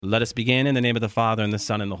Let us begin in the name of the Father, and the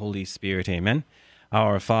Son, and the Holy Spirit. Amen.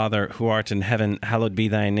 Our Father, who art in heaven, hallowed be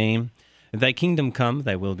thy name. Thy kingdom come,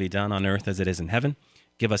 thy will be done on earth as it is in heaven.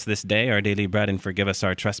 Give us this day our daily bread, and forgive us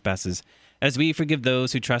our trespasses, as we forgive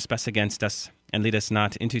those who trespass against us. And lead us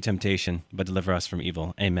not into temptation, but deliver us from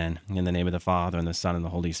evil. Amen. In the name of the Father, and the Son, and the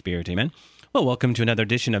Holy Spirit. Amen. Well, welcome to another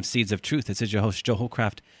edition of Seeds of Truth. This is your host, Joe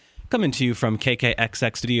Hollcraft, coming to you from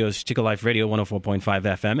KKXX Studios, Chico Life Radio, 104.5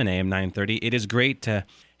 FM and AM 930. It is great to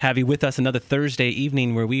have you with us another Thursday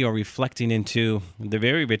evening where we are reflecting into the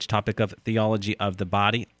very rich topic of theology of the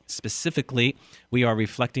body. Specifically, we are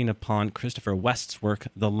reflecting upon Christopher West's work,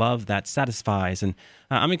 The Love That Satisfies. And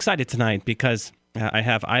I'm excited tonight because I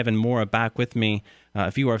have Ivan Mora back with me.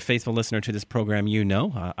 If you are a faithful listener to this program, you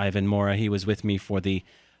know Ivan Mora. He was with me for the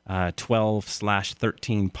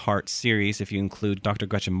 12/13-part series, if you include Dr.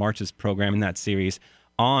 Gretchen March's program in that series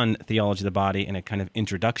on theology of the body and a kind of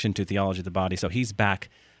introduction to theology of the body. So he's back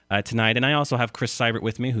tonight. And I also have Chris Seibert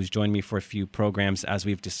with me, who's joined me for a few programs as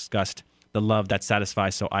we've discussed The Love That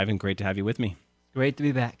Satisfies. So Ivan, great to have you with me. Great to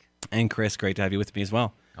be back. And Chris, great to have you with me as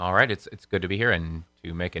well. All right, it's good to be here and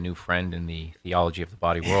to make a new friend in the theology of the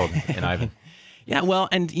body world, and Ivan. Yeah, well,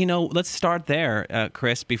 and let's start there,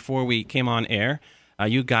 Chris. Before we came on air,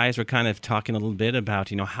 you guys were kind of talking a little bit about,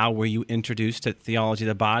 how were you introduced to theology of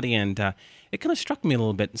the body, and it kind of struck me a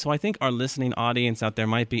little bit. So I think our listening audience out there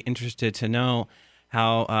might be interested to know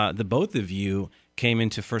how the both of you came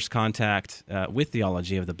into first contact with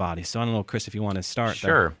theology of the body. So I don't know, Chris, if you want to start.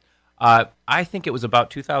 Sure. I think it was about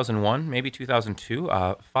 2001, maybe 2002.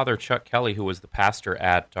 Father Chuck Kelly, who was the pastor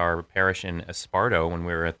at our parish in Esparto when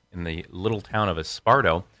we were in the little town of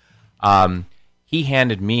Esparto, he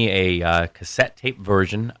handed me a cassette tape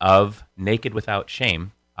version of Naked Without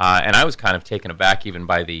Shame. And I was kind of taken aback even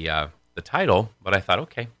by the title, but I thought,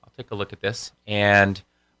 okay, I'll take a look at this. And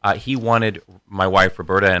he wanted my wife,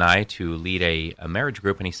 Roberta, and I to lead a marriage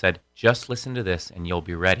group, and he said, just listen to this and you'll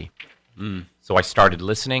be ready. So I started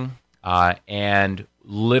listening and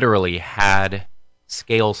literally had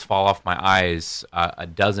scales fall off my eyes a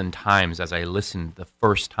dozen times as I listened the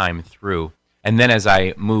first time through. And then as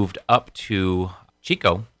I moved up to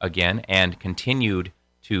Chico again and continued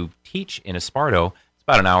to teach in Esparto, it's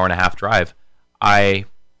about an hour and a half drive, I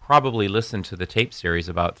probably listened to the tape series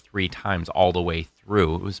about 3 times all the way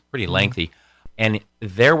through. It was pretty lengthy. And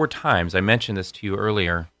there were times, I mentioned this to you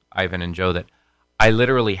earlier, Ivan and Joe, that I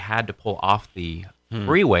literally had to pull off the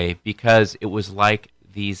freeway because it was like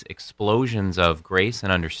these explosions of grace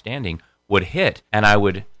and understanding would hit, and I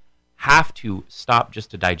would have to stop just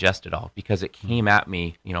to digest it all because it came at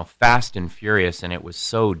me, fast and furious, and it was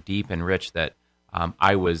so deep and rich that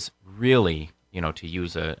I was really, to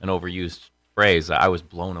use an overused phrase, I was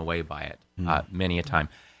blown away by it many a time.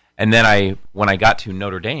 And then when I got to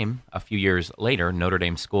Notre Dame a few years later, Notre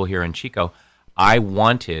Dame School here in Chico, I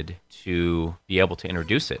wanted to be able to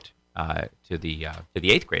introduce it to the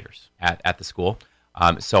 8th graders at the school.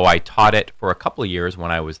 So I taught it for a couple of years when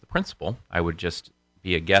I was the principal. I would just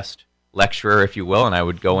be a guest lecturer, if you will, and I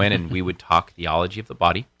would go in and we would talk theology of the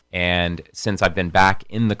body. And since I've been back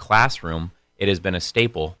in the classroom, it has been a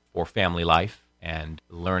staple for family life and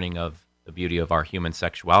learning of the beauty of our human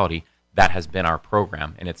sexuality. That has been our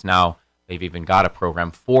program, and it's now, they've even got a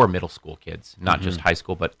program for middle school kids, not just high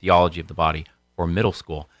school, but theology of the body for middle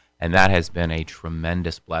school. And that has been a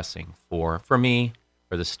tremendous blessing for me,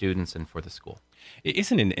 for the students, and for the school.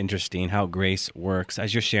 Isn't it interesting how grace works?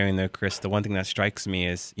 As you're sharing there, Chris, the one thing that strikes me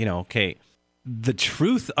is, the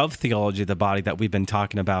truth of theology of the body that we've been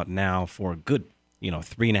talking about now for a good,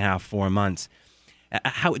 3.5, 4 months,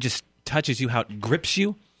 how it just touches you, how it grips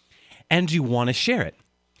you, and you want to share it.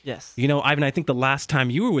 Yes. Ivan, I think the last time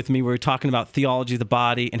you were with me, we were talking about theology of the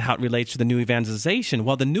body and how it relates to the new evangelization.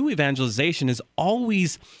 Well, the new evangelization is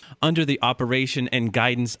always under the operation and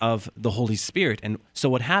guidance of the Holy Spirit. And so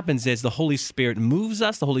what happens is the Holy Spirit moves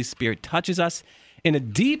us, the Holy Spirit touches us in a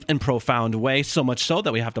deep and profound way, so much so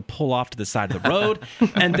that we have to pull off to the side of the road.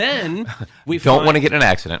 And then we don't want to get in an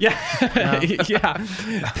accident. Yeah.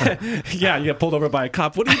 Yeah, you get pulled over by a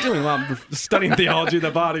cop. What are you doing? Well, I'm studying theology of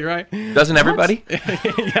the body, right? Doesn't everybody?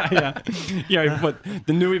 Yeah, but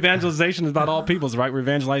the new evangelization is about all peoples, right? We're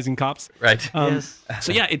evangelizing cops. Right. Yes.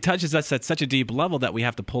 So yeah, it touches us at such a deep level that we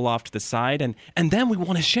have to pull off to the side, and then we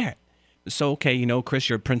want to share it. So, okay, Chris,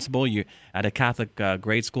 you're a principal. You're at a Catholic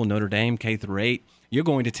grade school, Notre Dame, K through 8. You're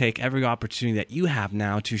going to take every opportunity that you have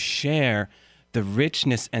now to share the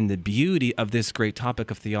richness and the beauty of this great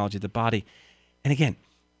topic of theology of the body. And again,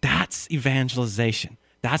 that's evangelization.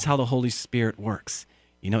 That's how the Holy Spirit works.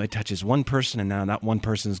 It touches one person, and now that one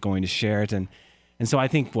person is going to share it. And so I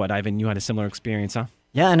think, Ivan, you had a similar experience, huh?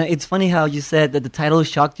 Yeah, and it's funny how you said that the title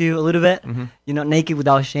shocked you a little bit, Naked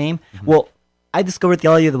Without Shame. Well, I discovered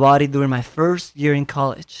theology of the body during my first year in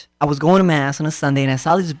college. I was going to Mass on a Sunday, and I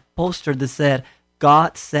saw this poster that said,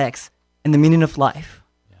 God, sex, and the meaning of life.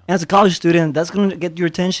 Yeah. And as a college student, that's going to get your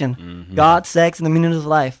attention. God, sex, and the meaning of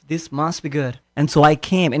life. This must be good. And so I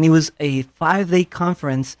came, and it was a 5-day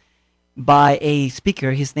conference by a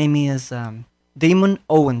speaker. His name is Damon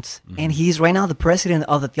Owens, and he's right now the president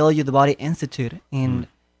of the Theology of the Body Institute in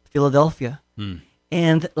Philadelphia.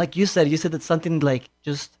 And like you said that something like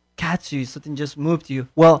just catch you, something just moved you.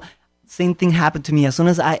 Well, same thing happened to me. As soon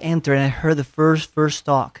as I entered and I heard the first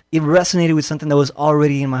talk, it resonated with something that was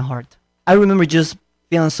already in my heart. I remember just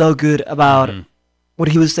feeling so good about what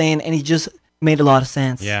he was saying, and it just made a lot of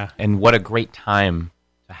sense. Yeah, and what a great time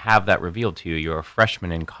to have that revealed to you. You're a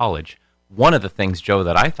freshman in college. One of the things, Joe,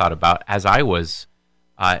 that I thought about as I was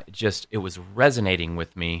it was resonating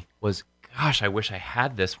with me was, gosh, I wish I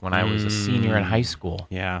had this when I was a senior in high school.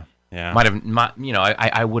 Yeah.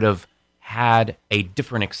 I would have had a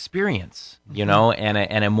different experience,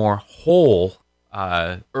 and a more whole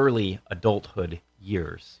early adulthood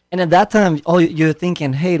years. And at that time, you're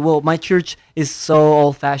thinking, hey, well, my church is so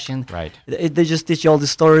old-fashioned. Right. They just teach you all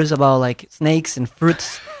these stories about, like, snakes and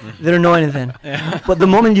fruits. They don't know anything. But the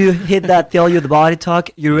moment you hit that theology of the body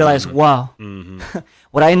talk, you realize, wow,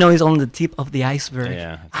 what I know is only the tip of the iceberg.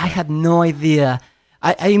 Yeah, I had no idea.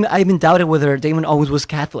 I even doubted whether Damon always was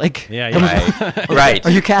Catholic. Right.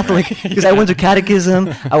 Are you Catholic? Because I went to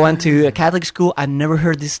catechism. I went to a Catholic school. I'd never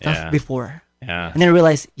heard this stuff before. Yeah. And then I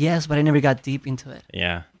realized, yes, but I never got deep into it.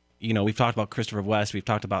 Yeah. We've talked about Christopher West. We've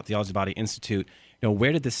talked about Theology of the Body Institute.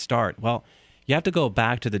 Where did this start? Well, you have to go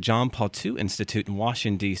back to the John Paul II Institute in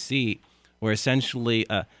Washington, D.C., where essentially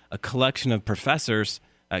a collection of professors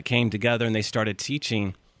came together and they started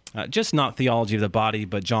teaching just not theology of the body,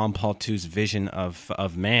 but John Paul II's vision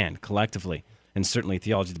of man collectively. And certainly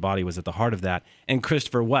theology of the body was at the heart of that. And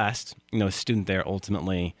Christopher West, a student there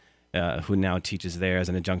ultimately, who now teaches there as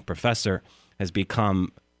an adjunct professor, has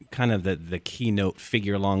become kind of the keynote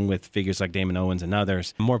figure along with figures like Damon Owens and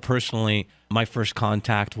others. More personally, my first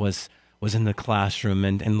contact was in the classroom,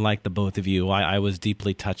 and like the both of you, I was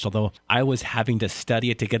deeply touched, although I was having to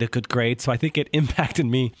study it to get a good grade, so I think it impacted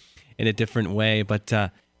me in a different way. But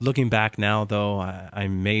looking back now, though,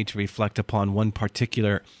 I'm made to reflect upon one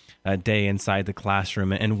particular day inside the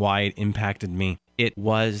classroom and why it impacted me. It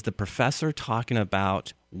was the professor talking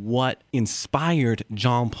about what inspired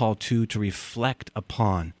John Paul II to reflect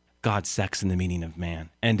upon God, sex, and the meaning of man.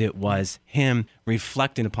 And it was him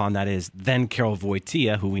reflecting upon, that is, then Karol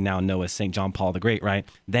Wojtyła, who we now know as St. John Paul the Great, right?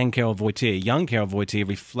 Then Karol Wojtyła, young Karol Wojtyła,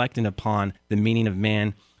 reflecting upon the meaning of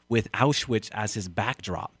man with Auschwitz as his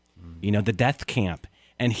backdrop, the death camp.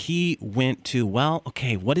 And he went to,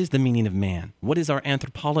 what is the meaning of man? What is our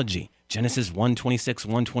anthropology? Genesis 1:26,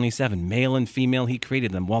 1:27, male and female, he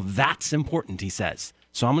created them. Well, that's important, he says.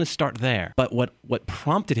 So I'm going to start there. But what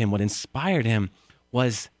prompted him, what inspired him,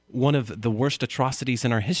 was one of the worst atrocities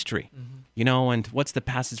in our history. And what's the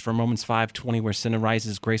passage from Romans 5:20 where sin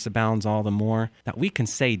arises, grace abounds all the more? That we can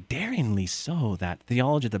say daringly so that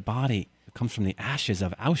theology of the body comes from the ashes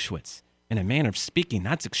of Auschwitz. In a manner of speaking,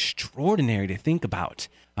 that's extraordinary to think about.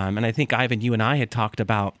 And I think, Ivan, you and I had talked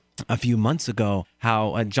about a few months ago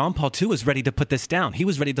how John Paul II was ready to put this down. He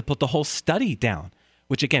was ready to put the whole study down,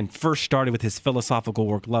 which again first started with his philosophical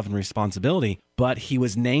work, Love and Responsibility. But he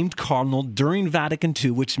was named cardinal during Vatican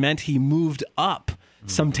II, which meant he moved up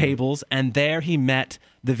some tables, and there he met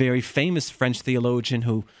the very famous French theologian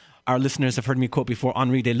who our listeners have heard me quote before,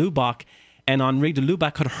 Henri de Lubac. And Henri de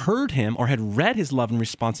Lubac had heard him or had read his Love and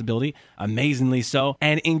Responsibility, amazingly so,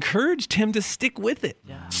 and encouraged him to stick with it.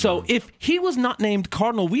 Yeah. So if he was not named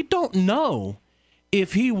cardinal, we don't know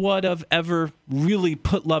if he would have ever really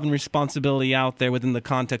put Love and Responsibility out there within the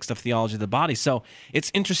context of theology of the body. So it's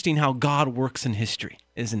interesting how God works in history,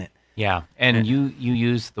 isn't it? Yeah, and you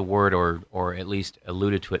used the word, or at least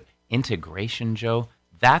alluded to it, integration, Joe.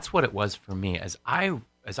 That's what it was for me. As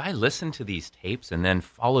I listened to these tapes and then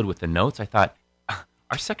followed with the notes, I thought,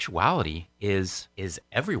 our sexuality is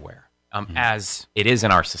everywhere, as it is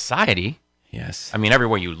in our society. Yes. I mean,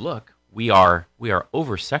 everywhere you look, we are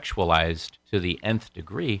over-sexualized to the nth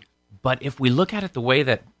degree. But if we look at it the way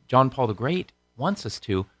that John Paul the Great wants us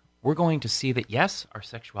to, we're going to see that, yes, our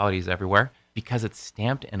sexuality is everywhere because it's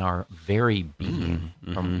stamped in our very being,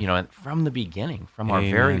 from the beginning, from our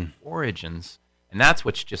very origins. And that's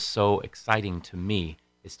what's just so exciting to me,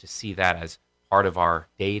 is to see that as part of our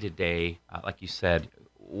day-to-day, like you said.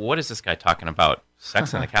 What is this guy talking about?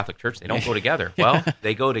 Sex and the Catholic Church? They don't go together. Well,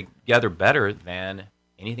 they go together better than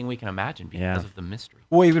anything we can imagine because of the mystery.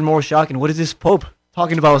 Well, even more shocking, what is this Pope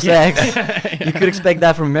talking about sex. You could expect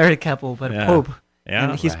that from a married couple, but a pope. Yeah.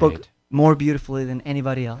 And he spoke more beautifully than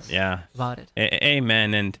anybody else about it.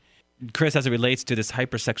 Amen. And Chris, as it relates to this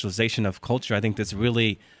hypersexualization of culture, I think this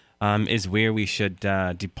really is where we should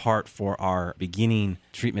depart for our beginning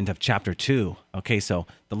treatment of chapter 2. Okay, so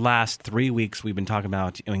the last 3 weeks we've been talking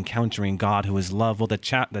about encountering God who is love. Well, the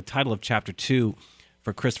title of chapter 2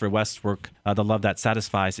 for Christopher West's work, The Love That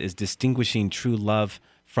Satisfies, is distinguishing true love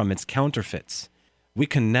from its counterfeits. We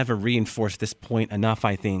can never reinforce this point enough,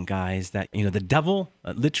 I think, guys, that, the devil,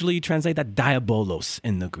 literally translate that diabolos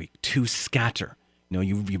in the Greek, to scatter.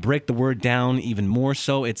 You break the word down even more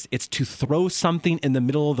so, it's to throw something in the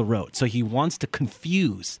middle of the road. So he wants to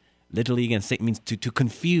confuse. Literally, again, Satan means to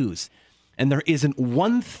confuse. And there isn't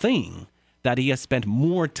one thing that he has spent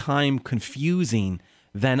more time confusing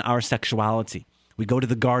than our sexuality. We go to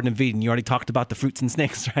the Garden of Eden. You already talked about the fruits and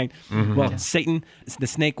snakes, right? Mm-hmm. Well, Satan, the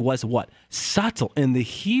snake was what? Subtle. In the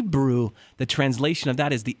Hebrew, the translation of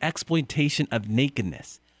that is the exploitation of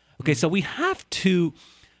nakedness. Okay, so we have to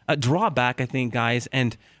draw back, I think, guys,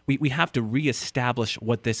 and we have to reestablish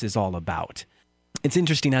what this is all about. It's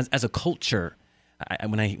interesting, as a culture,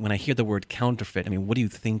 when I hear the word counterfeit, I mean, what do you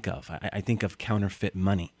think of? I think of counterfeit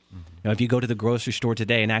money. If you go to the grocery store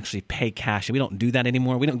today and actually pay cash, we don't do that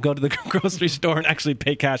anymore. We don't go to the grocery store and actually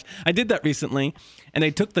pay cash. I did that recently, and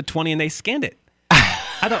they took the 20 and they scanned it.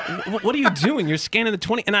 I thought, what are you doing? You're scanning the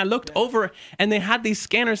 20. And I looked over, and they had these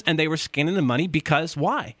scanners, and they were scanning the money because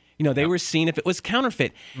why? They were seeing if it was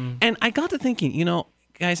counterfeit. And I got to thinking,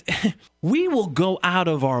 guys, we will go out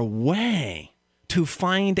of our way to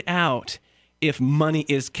find out if money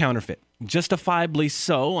is counterfeit. Justifiably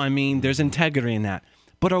so. I mean, there's integrity in that.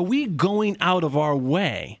 But are we going out of our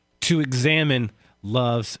way to examine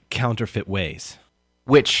love's counterfeit ways?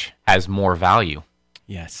 Which has more value?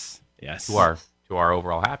 Yes. To our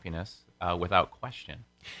overall happiness, without question.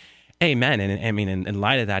 Amen. And I mean, in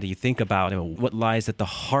light of that, you think about what lies at the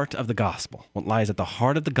heart of the gospel. What lies at the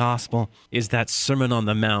heart of the gospel is that Sermon on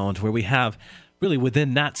the Mount, where we have really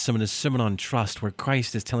within that sermon, a sermon on trust, where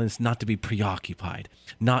Christ is telling us not to be preoccupied,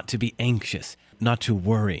 not to be anxious, not to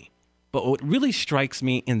worry. But what really strikes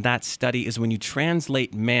me in that study is when you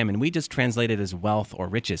translate mammon, we just translate it as wealth or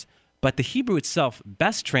riches. But the Hebrew itself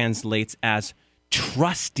best translates as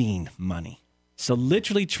trusting money. So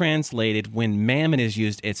literally translated, when mammon is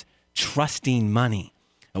used, it's trusting money.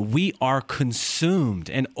 We are consumed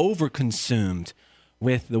and overconsumed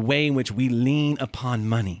with the way in which we lean upon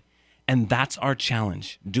money. And that's our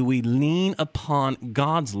challenge. Do we lean upon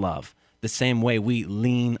God's love the same way we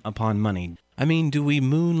lean upon money? I mean, do we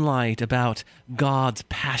moonlight about God's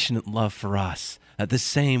passionate love for us the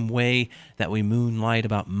same way that we moonlight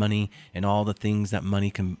about money and all the things that money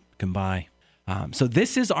can buy? So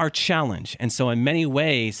this is our challenge. And so in many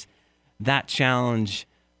ways, that challenge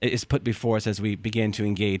is put before us as we begin to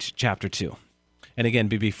engage chapter 2. And again,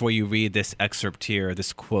 before you read this excerpt here,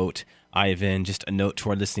 this quote, Ivan, just a note to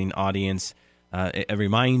our listening audience, a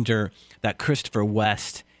reminder that Christopher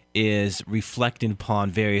West is reflecting upon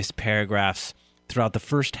various paragraphs throughout the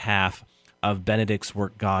first half of Benedict's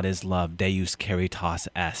work, God is Love, Deus Caritas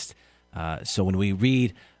Est. So when we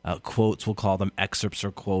read quotes, we'll call them excerpts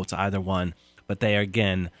or quotes, either one, but they are,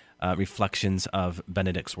 again, reflections of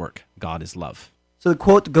Benedict's work, God is Love. So the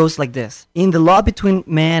quote goes like this: "In the law between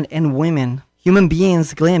man and women, human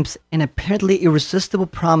beings glimpse an apparently irresistible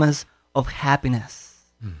promise of happiness."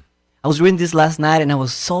 I was reading this last night, and I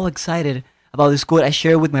was so excited about this quote. I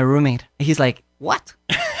shared it with my roommate. And he's like, "What?"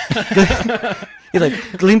 He's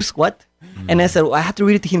like, "Glimpse what?" And I said, well, I had to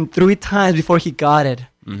read it to him 3 times before he got it.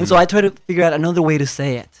 And so I tried to figure out another way to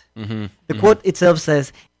say it. The quote itself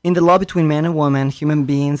says, "In the law between man and woman, human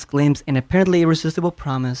beings glimpse an apparently irresistible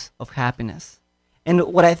promise of happiness." And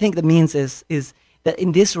what I think that means is that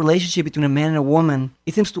in this relationship between a man and a woman,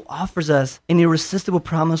 it seems to offers us an irresistible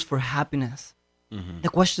promise for happiness. The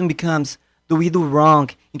question becomes, do we do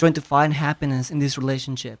wrong in trying to find happiness in this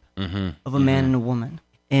relationship of a man and a woman?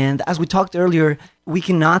 And as we talked earlier, we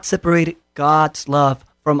cannot separate God's love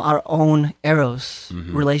from our own eros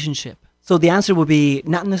relationship. So the answer would be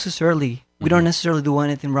not necessarily. We don't necessarily do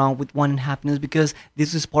anything wrong with wanting happiness, because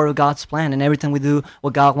this is part of God's plan. And every time we do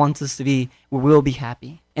what God wants us to be, we will be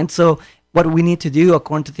happy. And so what we need to do,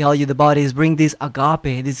 according to theology of the body, is bring this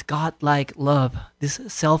agape, this God-like love, this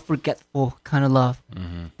self-forgetful kind of love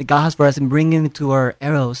that God has for us, and bring it into our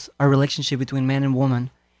eros, our relationship between man and woman.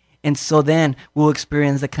 And so then we'll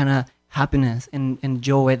experience the kind of happiness and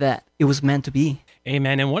joy that it was meant to be.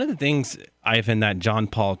 Amen. And one of the things, Ivan, that John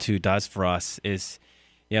Paul II does for us is,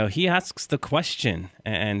 he asks the question,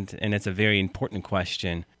 and it's a very important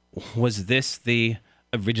question: was this the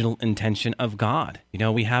original intention of God. You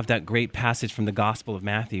know, we have that great passage from the Gospel of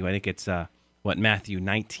Matthew. I think it's Matthew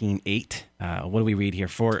 19:8. What do we read here?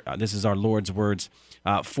 This is our Lord's words.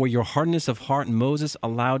 For your hardness of heart, Moses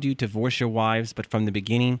allowed you to divorce your wives, but from the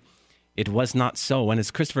beginning it was not so. And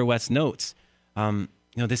as Christopher West notes,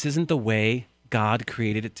 this isn't the way God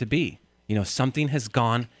created it to be. Something has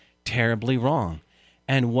gone terribly wrong.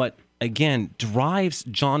 And what, again, drives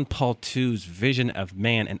John Paul II's vision of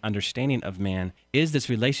man and understanding of man is this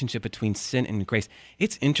relationship between sin and grace.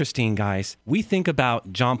 It's interesting, guys. We think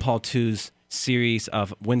about John Paul II's series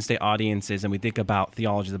of Wednesday audiences, and we think about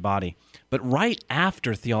theology of the body. But right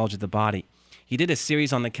after theology of the body, he did a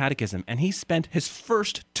series on the catechism, and he spent his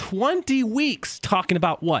first 20 weeks talking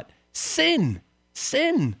about what? Sin.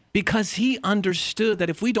 Because he understood that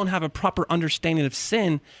if we don't have a proper understanding of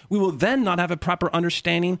sin, we will then not have a proper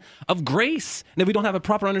understanding of grace. And if we don't have a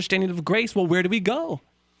proper understanding of grace, well, where do we go?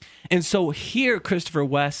 And so here Christopher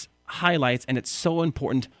West highlights, and it's so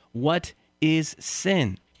important, what is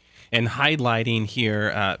sin? And highlighting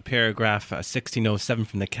here paragraph 1607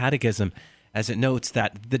 from the Catechism, as it notes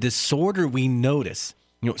that the disorder we notice,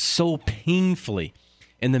 so painfully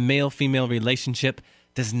in the male-female relationship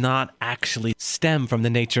does not actually stem from the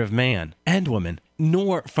nature of man and woman,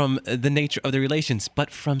 nor from the nature of the relations,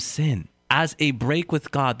 but from sin. As a break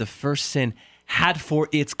with God, the first sin had for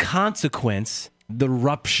its consequence the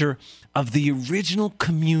rupture of the original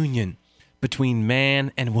communion between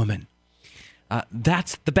man and woman.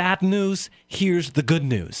 That's the bad news. Here's the good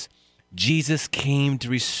news. Jesus came to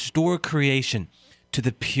restore creation to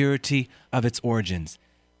the purity of its origins.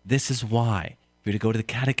 This is why, if you were to go to the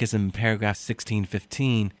Catechism, paragraph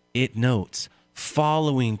 1615, it notes,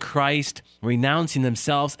 following Christ, renouncing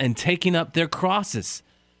themselves, and taking up their crosses,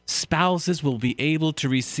 spouses will be able to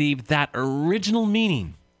receive that original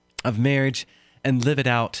meaning of marriage and live it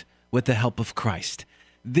out with the help of Christ.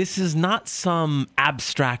 This is not some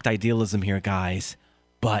abstract idealism here, guys,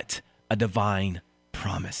 but a divine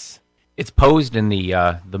promise. It's posed in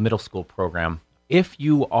the middle school program. If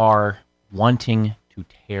you are wanting to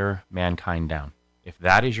tear mankind down, if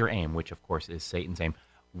that is your aim, which of course is Satan's aim,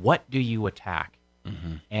 what do you attack?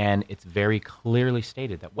 Mm-hmm. And it's very clearly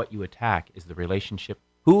stated that what you attack is the relationship,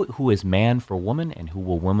 who is man for woman and who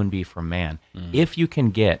will woman be for man. Mm. If you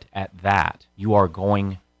can get at that, you are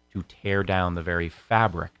going to tear down the very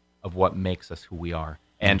fabric of what makes us who we are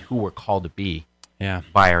and who we're called to be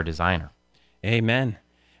by our designer. Amen.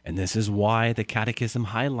 And this is why the Catechism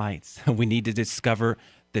highlights we need to discover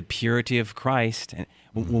the purity of Christ. And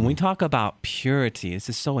when we talk about purity, this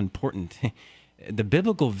is so important. The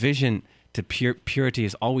biblical vision to purity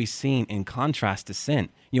is always seen in contrast to sin.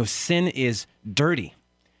 Sin is dirty,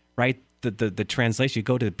 right? The translation, you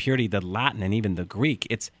go to the purity, the Latin and even the Greek,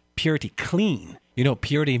 it's purity, clean.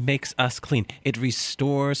 Purity makes us clean. It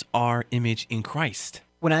restores our image in Christ.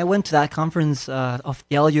 When I went to that conference of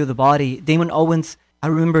Theology of the Body, Damon Owens, I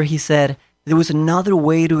remember he said there was another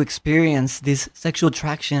way to experience this sexual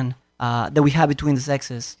attraction that we have between the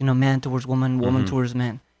sexes, man towards woman, woman towards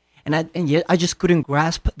man. And yet I just couldn't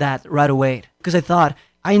grasp that right away because I thought,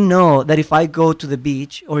 I know that if I go to the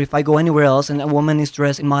beach or if I go anywhere else and a woman is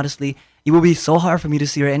dressed immodestly, it will be so hard for me to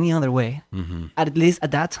see her any other way. Mm-hmm. At least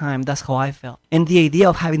at that time, that's how I felt. And the idea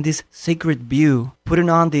of having this sacred view, putting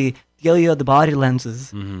on the theology of the body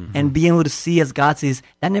lenses, and being able to see as God sees,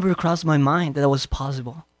 that never crossed my mind that was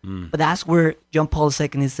possible. But that's where John Paul II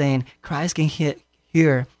is saying Christ can hit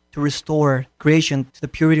here to restore creation to the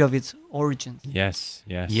purity of its origins.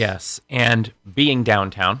 Yes. And being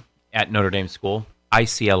downtown at Notre Dame School, I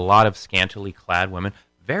see a lot of scantily clad women,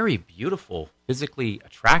 very beautiful, physically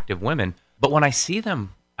attractive women. But when I see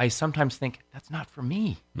them, I sometimes think, that's not for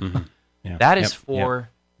me. Mm-hmm. Yeah. That is for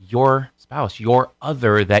your spouse, your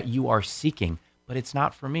other that you are seeking, but it's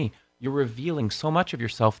not for me. You're revealing so much of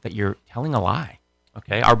yourself that you're telling a lie.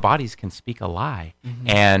 Okay, our bodies can speak a lie. Mm-hmm.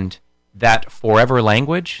 And that forever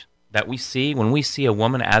language that we see, when we see a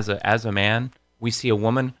woman as a man, we see a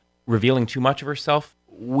woman revealing too much of herself,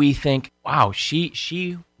 we think, wow,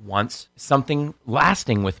 she wants something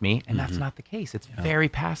lasting with me, and that's not the case. It's very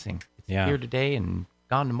passing. It's here today and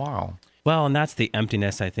gone tomorrow. Well, and that's the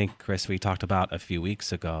emptiness, I think, Chris, we talked about a few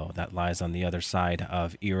weeks ago that lies on the other side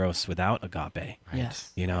of eros without agape. Right?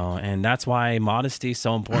 Yes. And that's why modesty is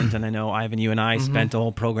so important. And I know, Ivan, you and I spent a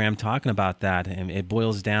whole program talking about that. And it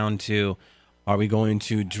boils down to, are we going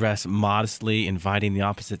to dress modestly, inviting the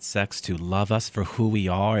opposite sex to love us for who we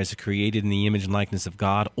are as created in the image and likeness of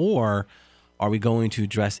God? Or are we going to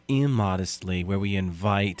dress immodestly, where we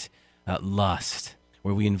invite lust,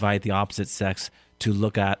 where we invite the opposite sex to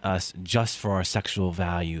look at us just for our sexual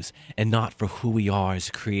values and not for who we are as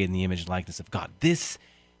created in the image and likeness of God. This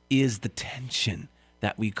is the tension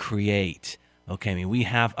that we create. Okay, I mean, we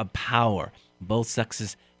have a power. Both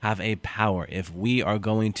sexes have a power. If we are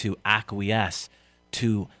going to acquiesce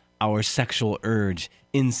to our sexual urge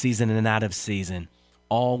in season and out of season,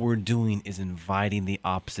 all we're doing is inviting the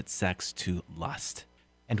opposite sex to lust.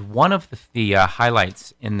 And one of the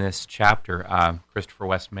highlights in this chapter Christopher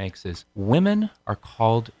West makes is women are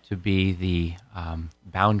called to be the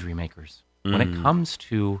boundary makers. When it comes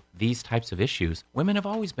to these types of issues, women have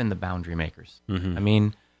always been the boundary makers. I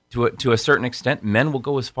mean, to a certain extent, men will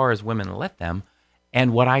go as far as women let them.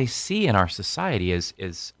 And what I see in our society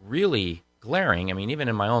is really glaring. I mean, even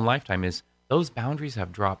in my own lifetime, is those boundaries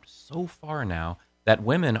have dropped so far now that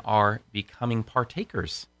women are becoming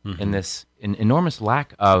partakers in this enormous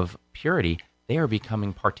lack of purity. They are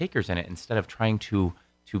becoming partakers in it instead of trying to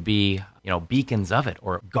be, beacons of it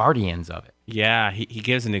or guardians of it. Yeah, he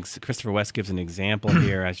gives Christopher West gives an example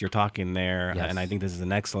here as you're talking there, Yes. and I think this is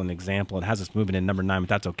an excellent example. It has us moving in number 9, but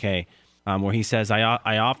that's okay. Where he says,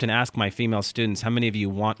 I often ask my female students, how many of you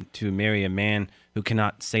want to marry a man who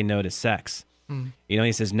cannot say no to sex?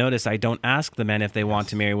 He says, notice I don't ask the men if they want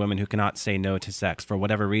to marry women who cannot say no to sex. For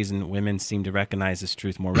whatever reason, women seem to recognize this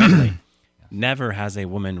truth more readily. Never has a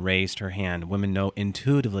woman raised her hand. Women know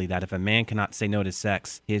intuitively that if a man cannot say no to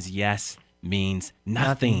sex, his yes means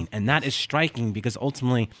nothing. And that is striking because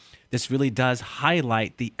ultimately this really does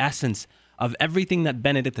highlight the essence of everything that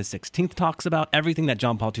Benedict XVI talks about, everything that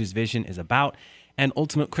John Paul II's vision is about, and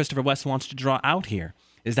ultimate Christopher West wants to draw out here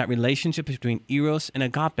is that relationship between eros and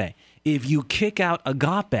agape. If you kick out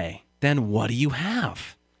agape, then what do you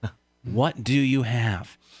have? What do you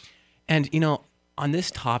have? And, on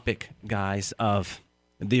this topic, guys, of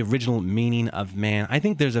the original meaning of man, I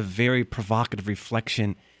think there's a very provocative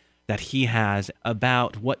reflection that he has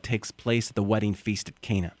about what takes place at the wedding feast at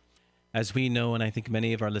Cana. As we know, and I think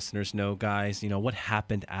many of our listeners know, guys, what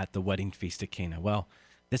happened at the wedding feast at Cana? Well,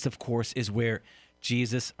 this, of course, is where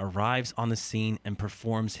Jesus arrives on the scene and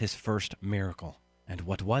performs his first miracle. And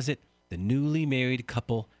what was it? The newly married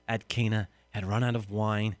couple at Cana had run out of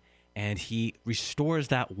wine, and he restores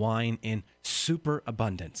that wine in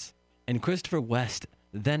superabundance. And Christopher West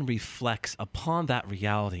then reflects upon that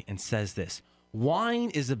reality and says this: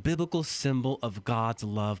 wine is a biblical symbol of God's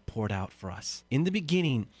love poured out for us. In the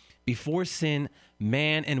beginning, before sin,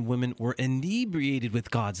 man and woman were inebriated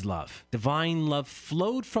with God's love. Divine love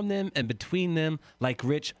flowed from them and between them like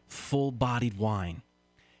rich, full-bodied wine.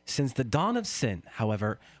 Since the dawn of sin,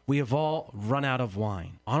 however, we have all run out of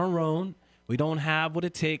wine. On our own, we don't have what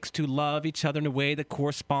it takes to love each other in a way that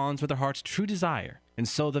corresponds with our heart's true desire. And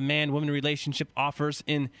so the man-woman relationship offers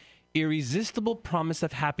an irresistible promise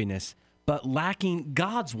of happiness, but lacking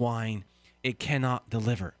God's wine, it cannot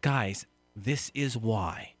deliver. Guys, this is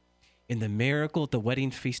why in the miracle at the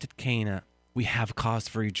wedding feast at Cana, we have cause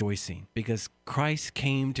for rejoicing, because Christ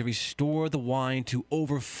came to restore the wine to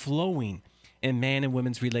overflowing in man and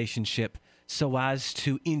woman's relationship so as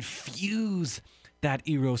to infuse that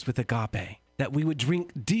eros with agape, that we would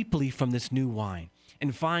drink deeply from this new wine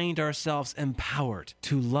and find ourselves empowered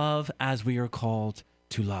to love as we are called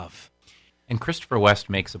to love. And Christopher West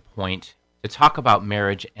makes a point to talk about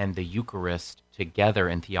marriage and the Eucharist together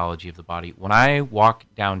in theology of the body. When I walk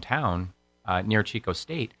downtown near Chico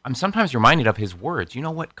State, I'm sometimes reminded of his words.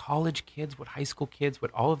 What college kids, what high school kids,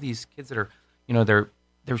 what all of these kids that are,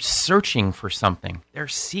 they're searching for something. They're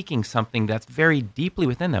seeking something that's very deeply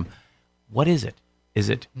within them. What is it? Is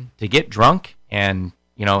it to get drunk and,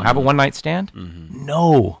 have a one-night stand?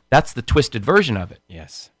 No, that's the twisted version of it.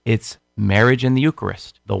 Yes. It's marriage in the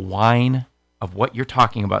Eucharist, the wine of what you're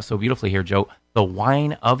talking about so beautifully here, Joe, the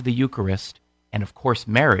wine of the Eucharist, and of course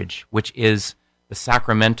marriage, which is the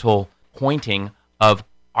sacramental pointing of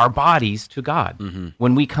our bodies to God.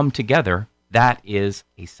 When we come together, that is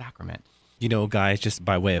a sacrament. Guys, just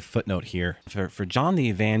by way of footnote here, for John the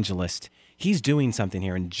Evangelist, he's doing something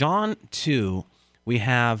here. In John 2, we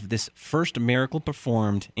have this first miracle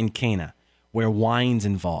performed in Cana, where wine's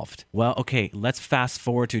involved. Well, okay, let's fast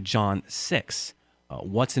forward to John 6.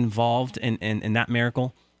 What's involved in that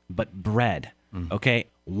miracle? But bread. Okay,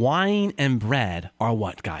 wine and bread are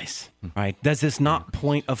what, guys? Right? Does this not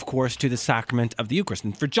point, of course, to the sacrament of the Eucharist?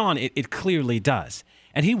 And for John, it clearly does.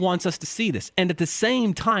 And he wants us to see this. And at the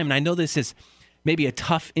same time, and I know this is maybe a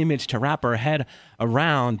tough image to wrap our head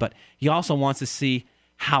around, but he also wants to see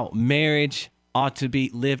how marriage ought to be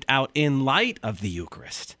lived out in light of the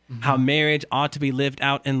Eucharist, how marriage ought to be lived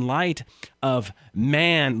out in light of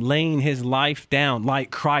man laying his life down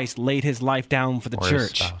like Christ laid his life down for the Or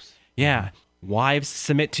church. his spouse. Yeah. Wives,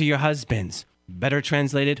 submit to your husbands. Better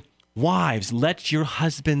translated, wives, let your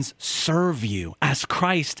husbands serve you as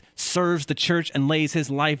Christ serves the church and lays his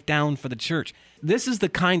life down for the church. This is the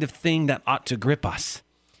kind of thing that ought to grip us.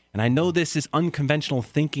 And I know this is unconventional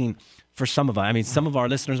thinking for some of us. I mean, some of our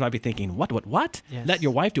listeners might be thinking, what? Yes. Let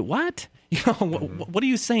your wife do what? What are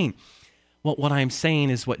you saying? Well, what I'm saying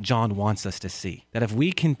is what John wants us to see. That if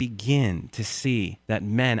we can begin to see that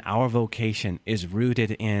men, our vocation is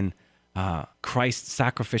rooted in Christ's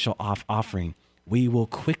sacrificial offering, we will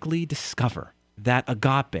quickly discover that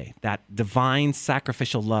agape, that divine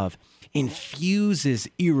sacrificial love, infuses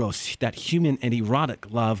eros, that human and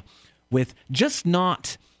erotic love, with just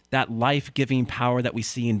not that life-giving power that we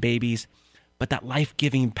see in babies, but that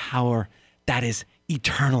life-giving power that is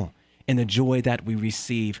eternal in the joy that we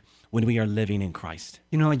receive when we are living in Christ.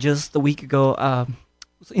 Just a week ago,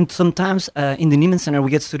 sometimes in the Neiman Center,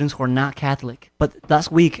 we get students who are not Catholic. But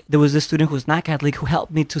last week, there was a student who was not Catholic who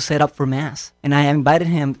helped me to set up for Mass. And I invited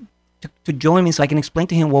him to join me so I can explain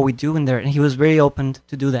to him what we do in there. And he was very open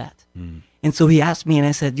to do that. And so he asked me, and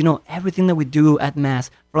I said, everything that we do at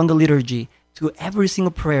Mass, from the liturgy to every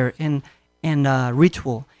single prayer and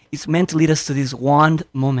ritual, is meant to lead us to this one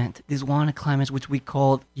moment, this one climax, which we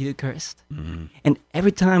call Eucharist. Mm-hmm. And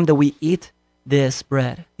every time that we eat this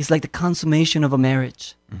bread, it's like the consummation of a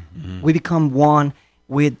marriage. Mm-hmm. We become one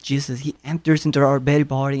with Jesus. He enters into our very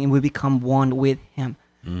body, and we become one with him.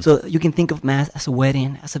 Mm-hmm. So you can think of Mass as a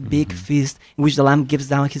wedding, as a big feast in which the Lamb gives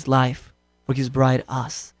down his life for his bride,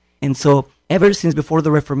 us. And so ever since before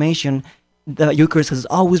the Reformation, the Eucharist has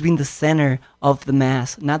always been the center of the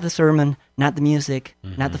Mass, not the sermon, not the music,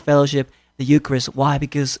 not the fellowship, the Eucharist. Why?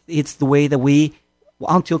 Because it's the way that we,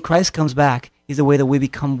 until Christ comes back, is the way that we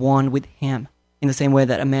become one with him, in the same way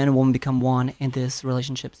that a man and woman become one in this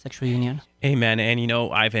relationship, sexual union. Amen. And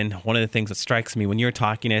Ivan, one of the things that strikes me when you're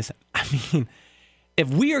talking is, if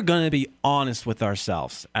we are going to be honest with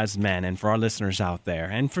ourselves as men, and for our listeners out there,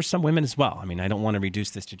 and for some women as well, I don't want to reduce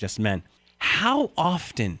this to just men, how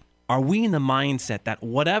often are we in the mindset that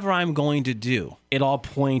whatever I'm going to do, it all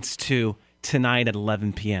points to tonight at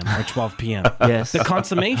 11 p.m. or 12 p.m. Yes. The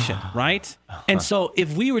consummation, right? And so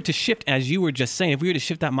if we were to shift, as you were just saying, if we were to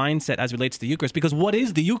shift that mindset as it relates to the Eucharist, because what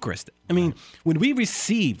is the Eucharist? When we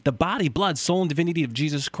receive the body, blood, soul, and divinity of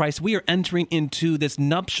Jesus Christ, we are entering into this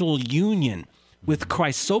nuptial union with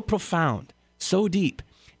Christ so profound, so deep.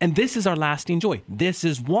 And this is our lasting joy. This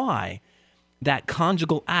is why that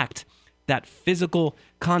conjugal act, that physical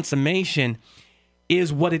consummation,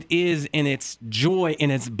 is what it is in its joy, in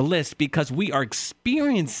its bliss, because we are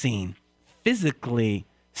experiencing physically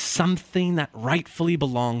something that rightfully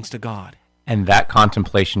belongs to God. And that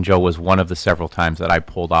contemplation, Joe, was one of the several times that I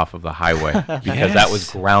pulled off of the highway because that was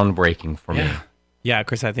groundbreaking for me. Yeah,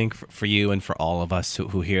 Chris, I think for you and for all of us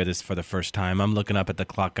who hear this for the first time, I'm looking up at the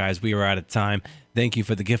clock, guys. We are out of time. Thank you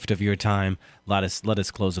for the gift of your time. Let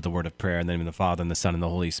us close with a word of prayer in the name of the Father, and the Son, and the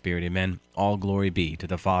Holy Spirit. Amen. All glory be to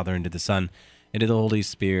the Father, and to the Son, and to the Holy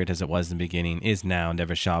Spirit, as it was in the beginning, is now, and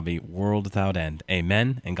ever shall be, world without end.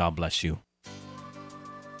 Amen, and God bless you.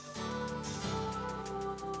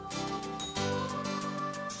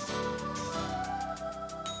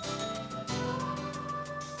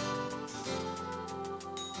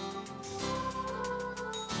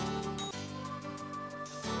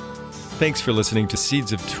 Thanks for listening to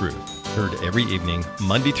Seeds of Truth, heard every evening,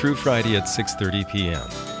 Monday through Friday at 6:30 p.m.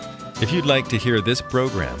 If you'd like to hear this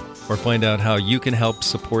program or find out how you can help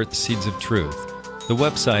support Seeds of Truth, the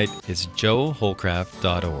website is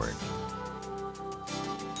joehollcraft.org.